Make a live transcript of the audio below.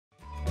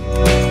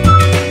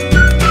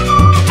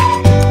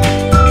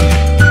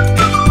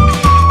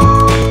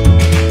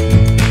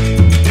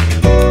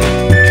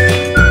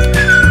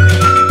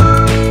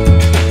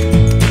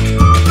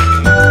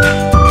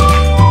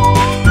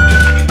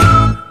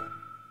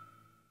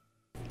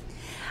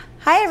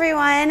Hi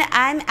everyone,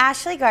 I'm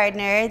Ashley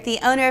Gardner, the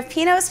owner of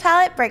Pinot's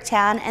Palette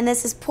Bricktown, and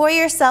this is Pour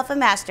Yourself a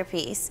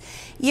Masterpiece,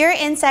 your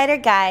insider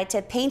guide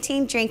to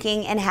painting,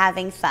 drinking, and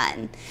having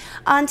fun.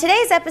 On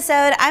today's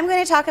episode, I'm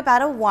going to talk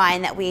about a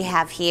wine that we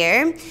have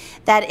here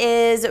that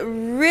is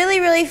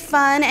really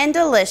fun and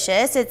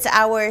delicious. It's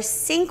our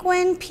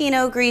Sequin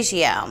Pinot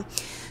Grigio.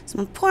 So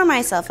I'm going to pour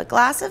myself a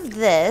glass of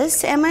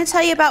this, and I'm going to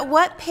tell you about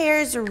what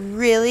pairs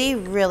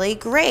really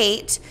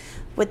great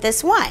with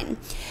this wine.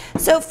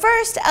 So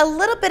first, a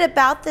little bit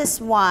about this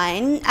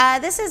wine.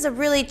 This is a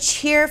really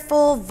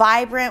cheerful,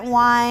 vibrant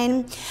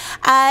wine.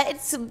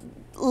 It's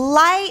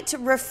light,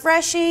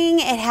 refreshing.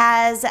 It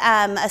has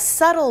a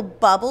subtle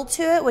bubble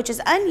to it, which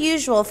is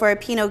unusual for a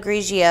Pinot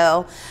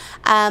Grigio.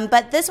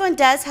 But this one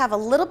does have a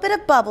little bit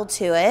of bubble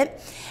to it.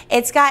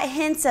 It's got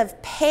hints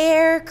of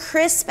pear,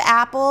 crisp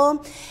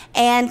apple,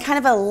 and kind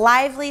of a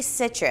lively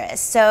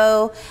citrus.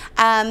 So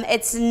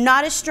it's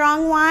not a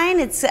strong wine.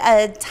 It's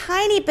a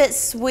tiny bit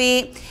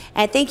sweet,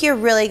 and I think you're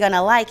really going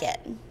to like it.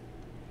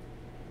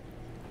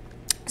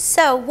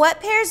 So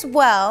what pairs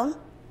well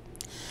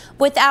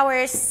with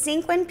our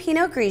Sequin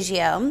Pinot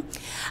Grigio?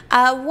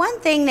 One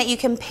thing that you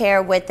can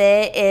pair with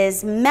it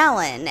is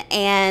melon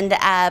and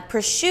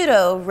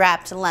prosciutto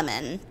wrapped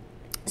lemon.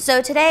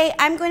 So today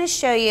I'm going to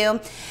show you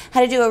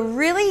how to do a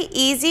really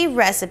easy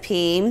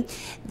recipe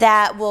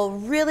that will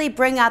really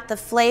bring out the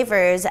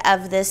flavors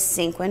of this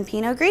Sequin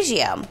Pinot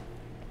Grigio.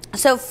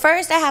 So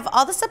first, I have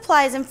all the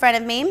supplies in front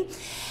of me,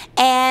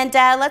 and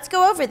let's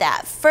go over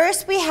that.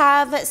 First, we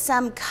have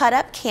some cut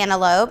up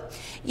cantaloupe.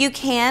 You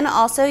can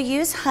also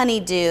use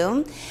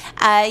honeydew.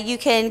 You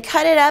can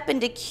cut it up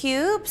into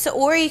cubes,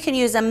 or you can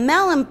use a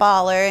melon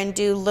baller and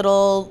do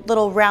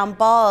little round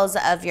balls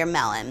of your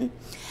melon.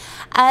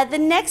 The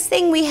next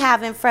thing we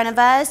have in front of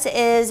us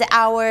is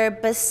our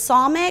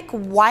balsamic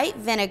white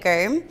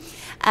vinegar.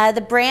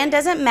 The brand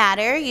doesn't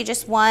matter, you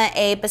just want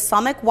a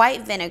balsamic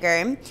white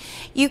vinegar.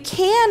 You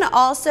can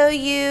also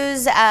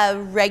use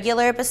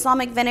regular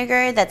balsamic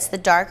vinegar, that's the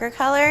darker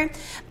color,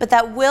 but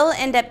that will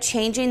end up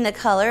changing the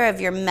color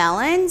of your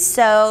melon.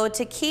 So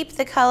to keep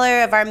the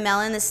color of our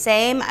melon the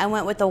same, I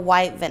went with the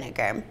white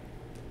vinegar.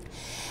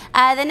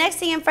 The next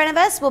thing in front of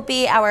us will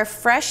be our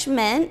fresh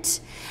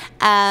mint.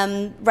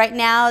 Right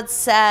now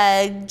it's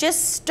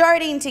just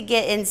starting to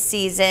get in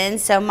season,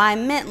 so my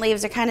mint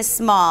leaves are kind of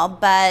small,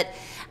 but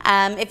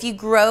if you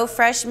grow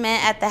fresh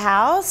mint at the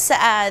house,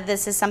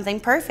 this is something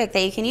perfect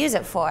that you can use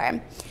it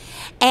for.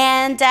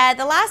 And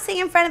the last thing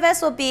in front of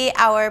us will be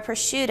our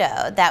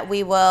prosciutto that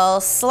we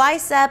will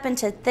slice up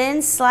into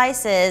thin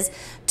slices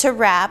to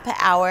wrap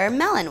our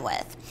melon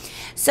with.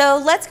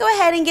 So let's go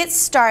ahead and get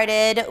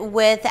started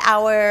with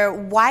our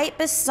white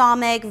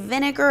balsamic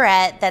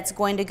vinaigrette that's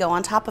going to go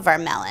on top of our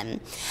melon.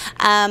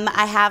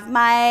 I have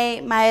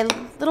my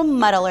little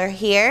muddler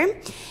here,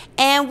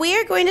 and we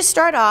are going to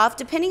start off,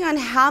 depending on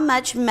how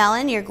much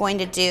melon you're going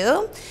to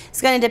do,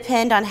 it's going to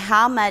depend on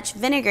how much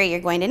vinegar you're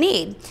going to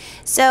need.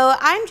 So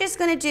I'm just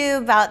going to do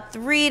about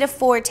 3 to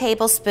 4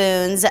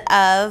 tablespoons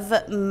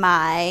of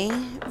my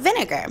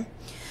vinegar.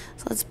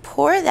 So let's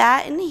pour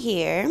that in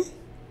here.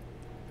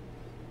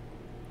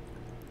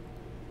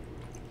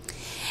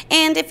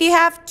 And if you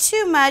have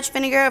too much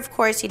vinegar, of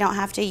course, you don't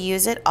have to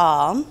use it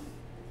all.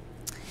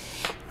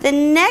 The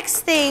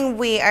next thing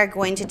we are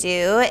going to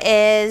do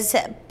is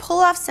pull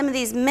off some of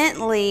these mint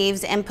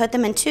leaves and put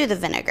them into the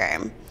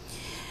vinegar.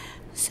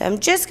 So I'm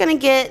just going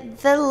to get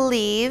the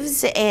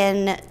leaves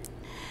and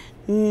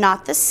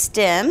not the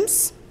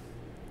stems.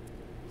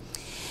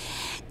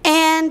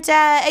 And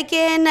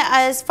again,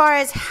 as far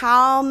as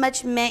how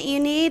much mint you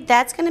need,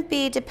 that's going to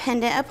be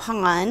dependent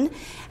upon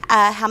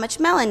how much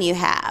melon you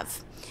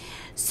have.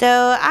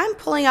 So I'm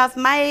pulling off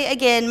my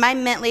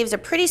mint leaves are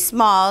pretty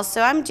small,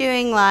 so I'm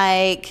doing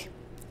like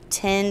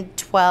 10,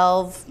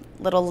 12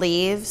 little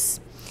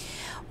leaves.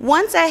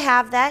 Once I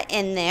have that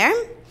in there,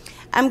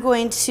 I'm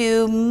going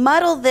to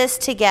muddle this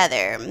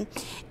together.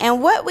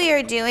 And what we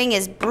are doing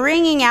is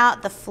bringing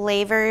out the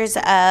flavors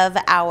of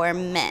our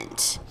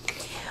mint.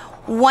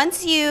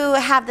 Once you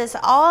have this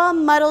all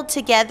muddled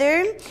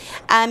together,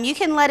 you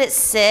can let it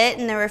sit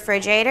in the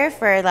refrigerator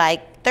for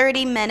like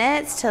 30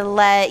 minutes to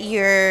let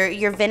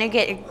your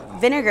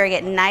vinegar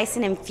get nice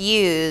and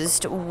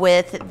infused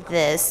with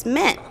this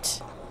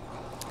mint.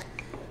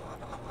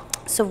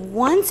 So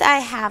once I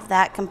have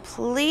that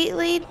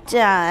completely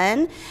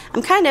done,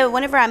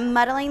 whenever I'm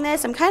muddling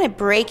this, I'm kind of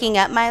breaking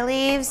up my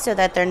leaves so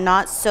that they're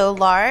not so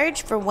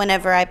large for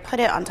whenever I put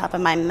it on top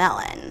of my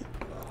melon.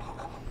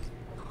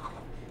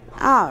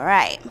 All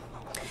right,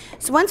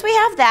 so once we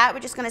have that, we're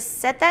just going to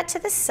set that to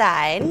the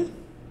side.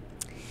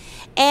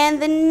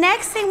 And the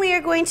next thing we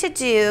are going to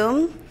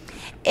do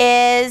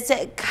is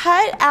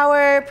cut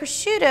our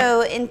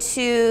prosciutto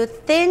into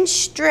thin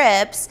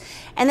strips,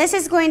 and this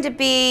is going to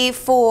be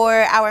for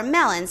our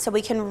melon, so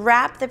we can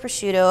wrap the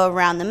prosciutto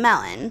around the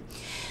melon.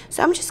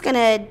 So I'm just going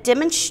to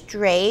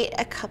demonstrate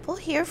a couple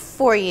here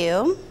for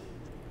you.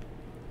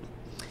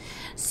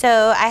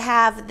 So I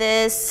have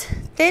this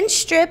thin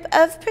strip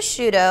of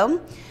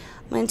prosciutto.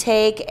 going to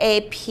take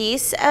a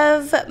piece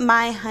of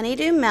my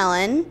honeydew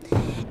melon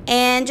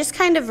and just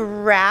kind of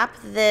wrap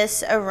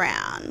this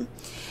around.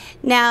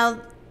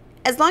 Now,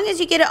 as long as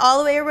you get it all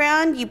the way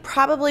around, you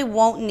probably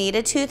won't need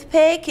a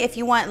toothpick. If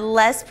you want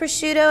less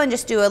prosciutto and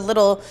just do a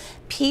little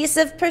piece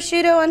of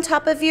prosciutto on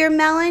top of your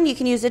melon, you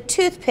can use a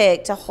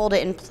toothpick to hold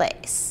it in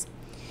place.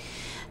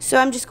 So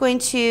I'm just going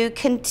to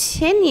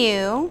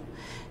continue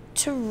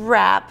to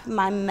wrap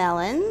my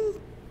melon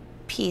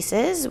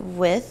pieces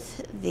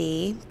with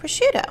the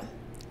prosciutto.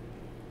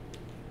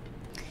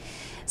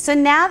 So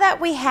now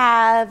that we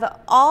have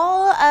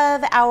all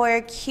of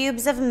our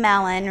cubes of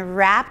melon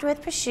wrapped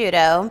with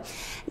prosciutto,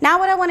 now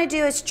what I want to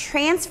do is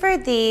transfer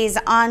these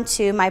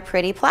onto my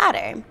pretty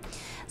platter.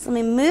 So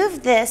let me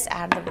move this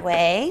out of the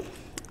way.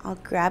 I'll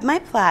grab my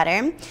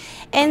platter.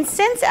 And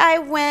since I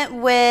went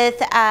with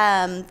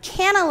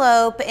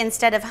cantaloupe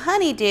instead of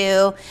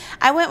honeydew,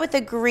 I went with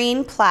a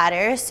green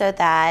platter so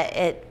that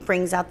it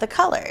brings out the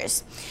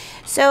colors.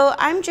 So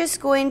I'm just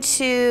going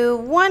to,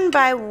 one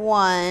by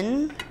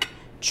one,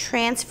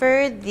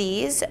 transfer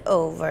these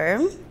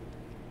over.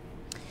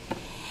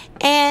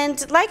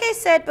 And like I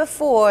said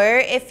before,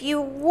 if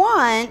you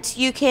want,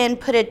 you can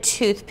put a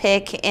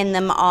toothpick in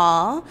them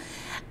all,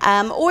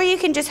 or you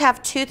can just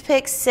have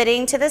toothpicks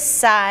sitting to the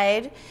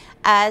side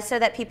so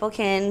that people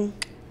can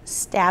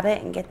stab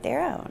it and get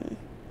their own.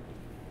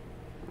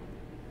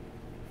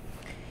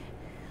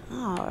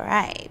 All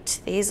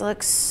right, these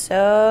look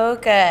so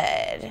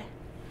good.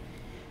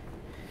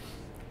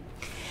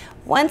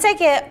 Once I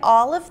get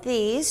all of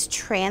these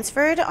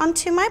transferred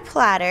onto my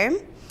platter,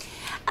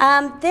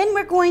 then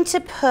we're going to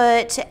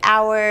put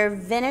our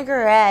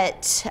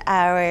vinaigrette,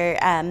 our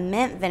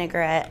mint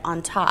vinaigrette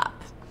on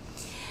top.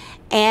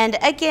 And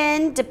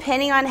again,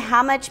 depending on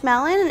how much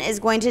melon is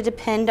going to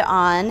depend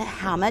on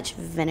how much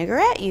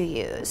vinaigrette you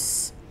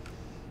use.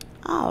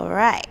 All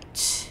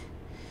right,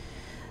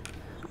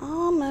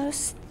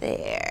 almost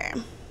there.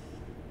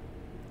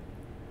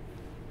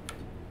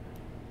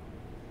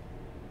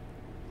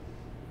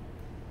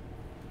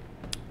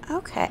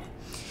 Okay,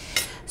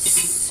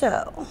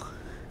 so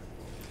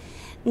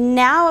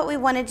now what we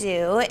want to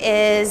do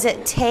is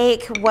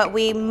take what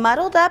we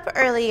muddled up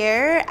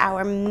earlier,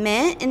 our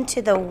mint,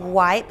 into the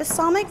white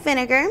balsamic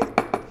vinegar.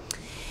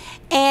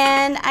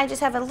 And I just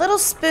have a little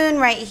spoon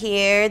right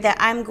here that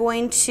I'm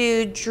going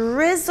to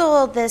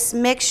drizzle this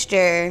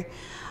mixture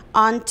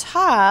on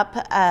top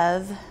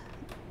of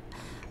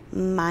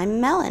my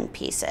melon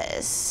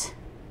pieces.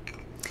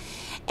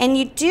 And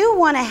you do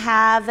want to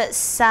have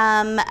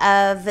some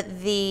of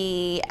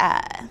the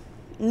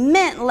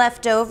mint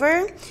left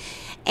over,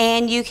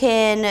 and you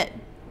can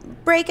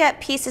break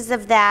up pieces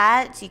of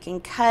that. You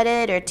can cut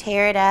it or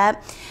tear it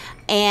up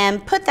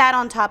and put that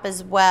on top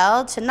as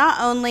well to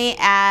not only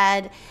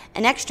add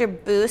an extra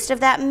boost of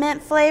that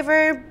mint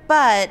flavor,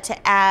 but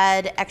to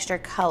add extra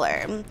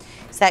color.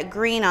 So that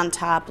green on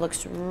top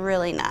looks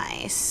really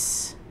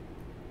nice.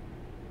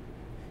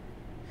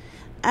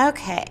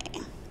 Okay.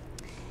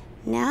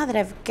 Now that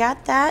I've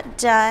got that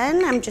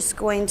done, I'm just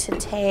going to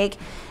take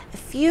a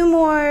few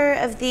more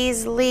of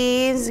these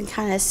leaves and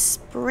kind of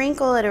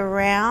sprinkle it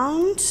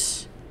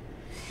around.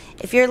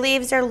 If your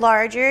leaves are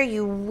larger,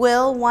 you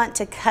will want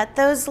to cut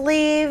those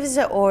leaves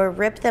or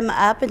rip them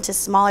up into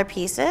smaller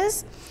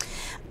pieces.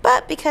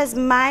 But because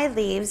my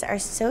leaves are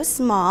so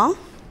small,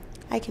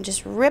 I can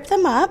just rip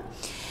them up.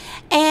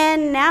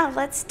 And now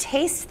let's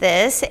taste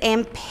this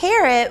and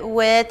pair it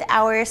with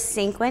our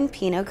Sequin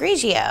Pinot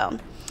Grigio.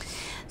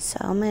 So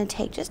I'm going to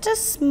take just a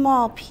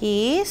small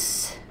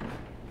piece.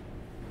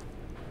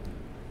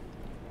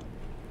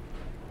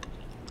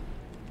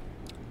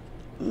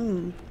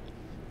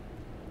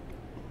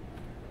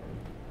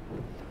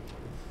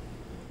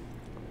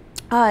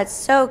 Oh, it's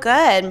so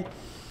good.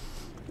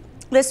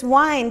 This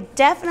wine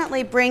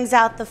definitely brings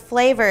out the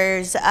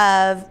flavors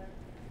of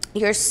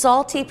your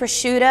salty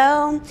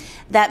prosciutto.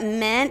 That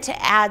mint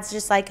adds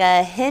just like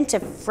a hint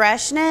of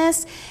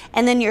freshness,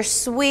 and then your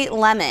sweet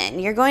lemon.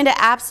 You're going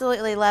to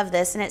absolutely love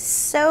this, and it's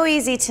so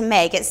easy to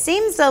make. It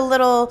seems a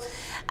little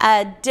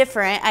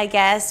different, I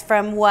guess,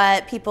 from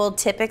what people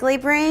typically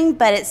bring,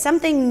 but it's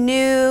something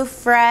new,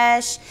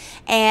 fresh,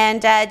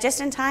 and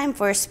just in time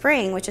for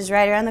spring, which is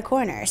right around the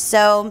corner.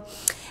 So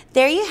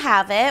there you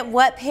have it.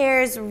 What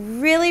pairs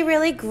really,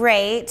 really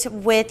great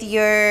with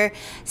your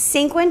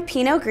Sequin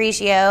Pinot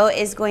Grigio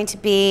is going to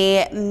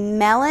be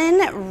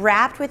melon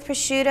wrapped with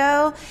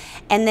prosciutto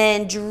and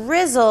then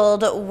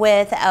drizzled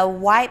with a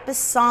white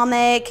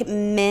balsamic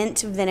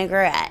mint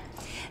vinaigrette.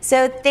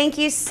 So thank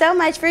you so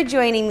much for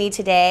joining me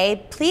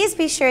today. Please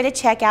be sure to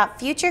check out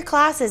future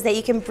classes that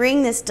you can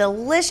bring this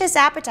delicious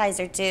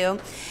appetizer to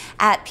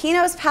at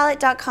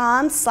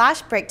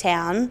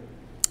pinospalette.com/Bricktown.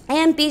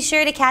 And be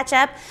sure to catch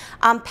up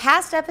on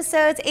past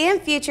episodes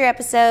and future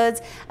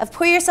episodes of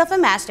Pour Yourself a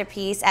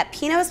Masterpiece at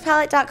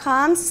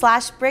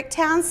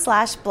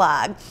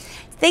pinospalette.com/Bricktown/blog.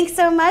 Thanks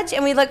so much,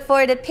 and we look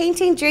forward to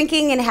painting,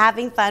 drinking, and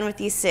having fun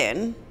with you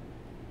soon.